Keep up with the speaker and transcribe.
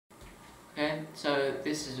Okay, so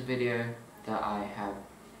this is a video that I have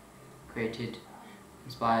created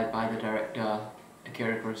inspired by the director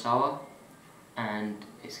Akira Kurosawa, and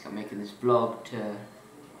it's making this vlog to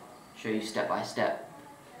show you step by step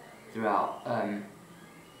throughout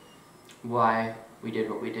why we did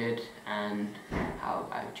what we did and how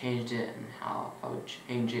I changed it and how I would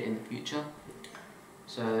change it in the future.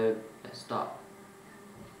 So let's start.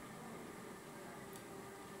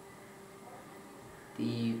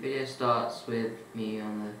 The video starts with me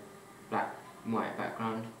on the black and white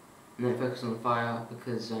background, and then focus on the fire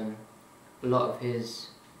because a lot of his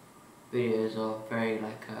videos are very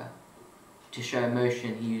to show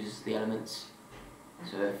emotion. He uses the elements.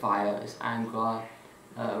 So fire is anger,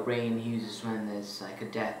 rain he uses when there's like a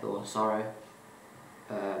death or sorrow,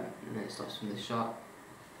 and then it starts from this shot.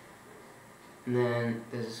 And then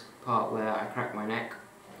there's this part where I crack my neck,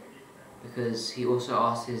 because he also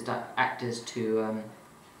asked his actors to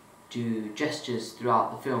do gestures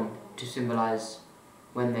throughout the film to symbolise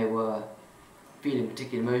when they were feeling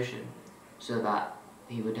particular emotion, so that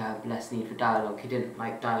he would have less need for dialogue. He didn't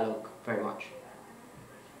like dialogue very much.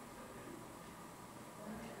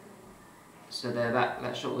 So there,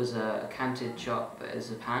 that shot was a canted shot, but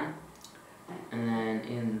it's a pan. And then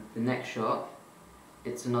in the next shot,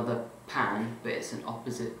 it's another pan, but it's an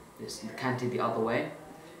opposite, it's canted the other way.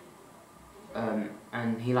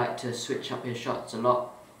 And he liked to switch up his shots a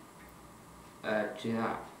lot. Do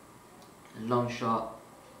that. A long shot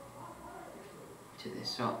to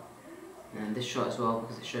this shot, and this shot as well,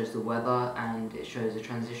 because it shows the weather and it shows the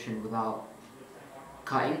transition without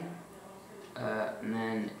cutting. And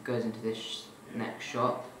then it goes into this next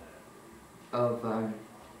shot of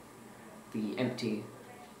the empty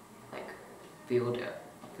field,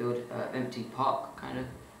 empty park kind of.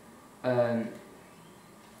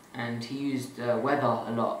 And he used weather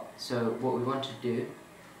a lot. So what we wanted to do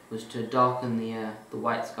was to darken the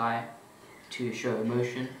white sky to show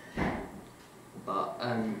emotion, but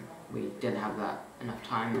we didn't have enough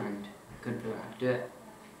time and couldn't figure out how to do it.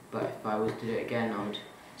 But if I was to do it again, I would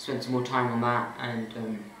spend some more time on that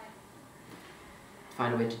and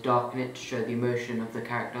find a way to darken it to show the emotion of the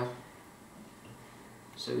character.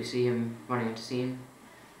 So we see him running into scene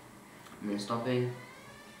and then stopping.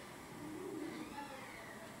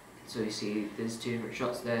 So we see there's two different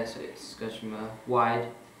shots there, so it goes from a wide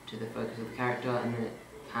to the focus of the character, and then it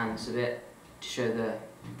pans a bit to show the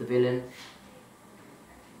villain,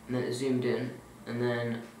 and then it zoomed in, and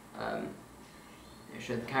then it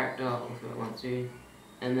showed the character all through at once soon,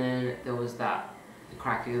 and then there was the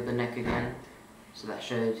cracking of the neck again, so that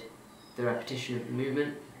showed the repetition of the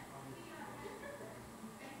movement.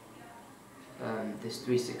 This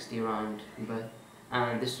 360 around in both,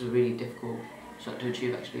 and this was a really difficult shot to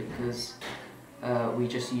achieve actually, because we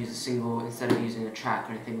just used a single, instead of using a track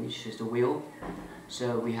or anything, we just used a wheel.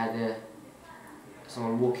 So we had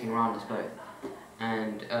someone walking around us both.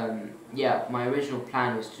 And yeah, my original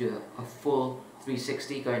plan was to do a full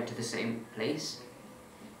 360 going to the same place,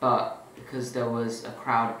 but because there was a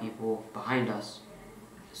crowd of people behind us,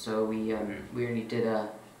 so we only did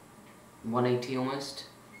a 180 almost,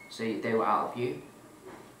 so they were out of view.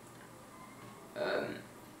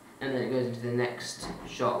 And then it goes into the next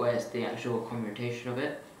shot where it's the actual confrontation of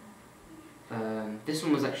it. This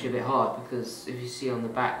one was actually a bit hard, because if you see on the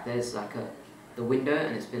back there's the window,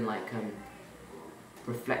 and it's been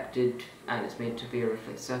reflected, and it's made to be a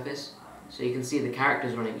reflected surface. So you can see the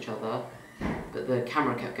characters running each other, but the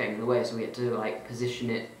camera kept getting in the way, so we had to position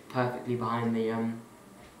it perfectly behind the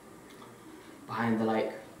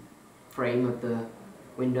frame of the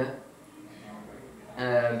window.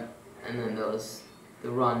 And then there was the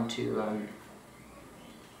run to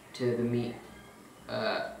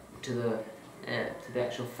the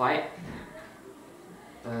actual fight.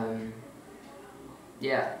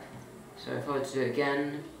 Yeah. So if I were to do it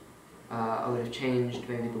again, I would have changed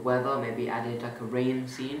maybe the weather, maybe added a rain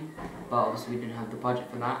scene, but obviously we didn't have the budget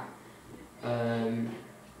for that.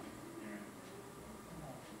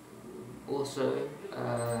 Also,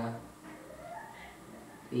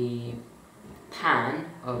 the pan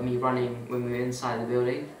of me running when we were inside the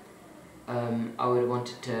building, I would have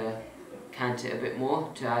wanted to cant it a bit more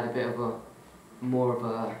to add a bit of more of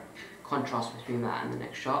a contrast between that and the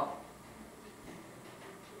next shot.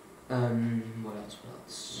 What else?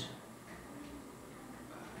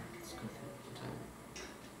 Let's go through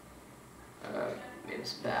the time. Maybe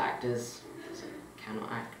some better actors, because I cannot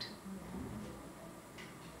act.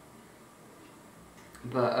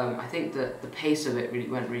 But I think that the pace of it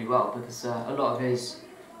went really well, because a lot of his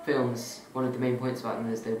films, one of the main points about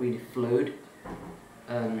them is they really flowed.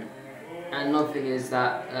 And another thing is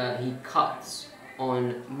that he cuts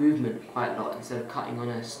on movement quite a lot instead of cutting on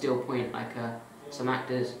a still point like some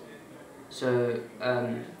actors. So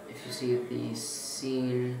if you see the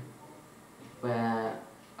scene where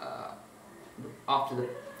after the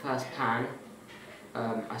first pan,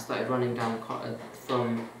 I started running down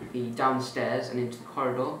from down the stairs and into the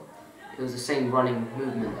corridor. It was the same running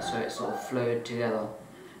movement, so it sort of flowed together.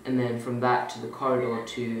 And then from that to the corridor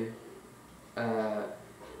to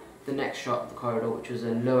the next shot of the corridor, which was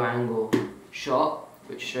a low angle shot,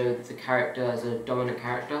 which showed the character as a dominant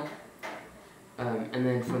character. And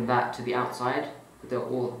then from that to the outside, they're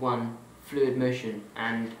all one fluid motion.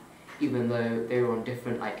 And even though they were on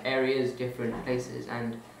different areas, different places,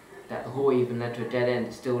 and that the hallway even led to a dead end,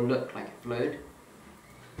 it still looked like it flowed.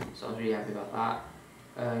 So I was really happy about that.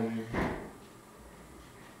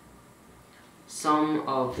 Some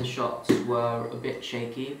of the shots were a bit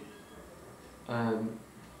shaky.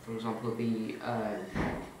 For example, the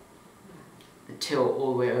tilt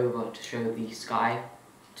all the way over to show the sky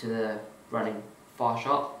to the running far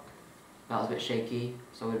shot, that was a bit shaky,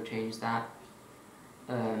 so I would have changed that.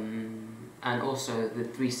 And also the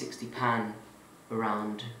 360 pan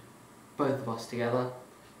around both of us together,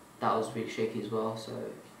 that was really shaky as well, so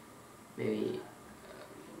maybe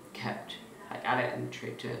kept at it and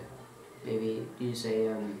tried to maybe use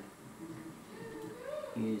a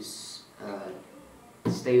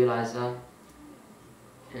stabilizer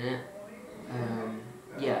in it.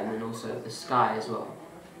 Yeah, and then also the sky as well.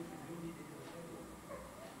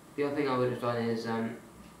 The other thing I would have done is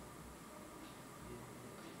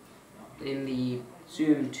in the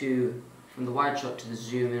zoom from the wide shot to the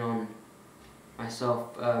zoom in on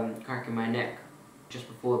myself cracking my neck just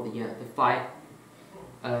before the fight,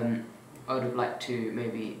 I would have liked to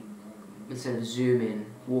maybe, instead of zoom in,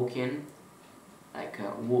 walk in,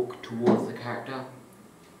 walk towards the character,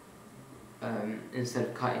 instead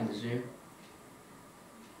of cutting the zoom,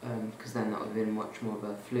 because then that would have been much more of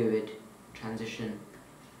a fluid transition.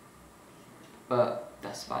 But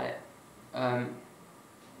that's about it. I've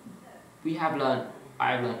learned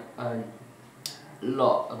a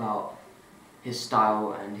lot about his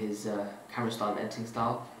style and his camera style and editing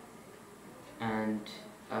style, and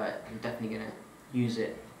I'm definitely going to use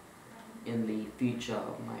it in the future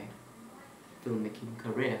of my filmmaking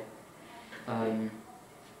career.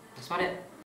 That's about it.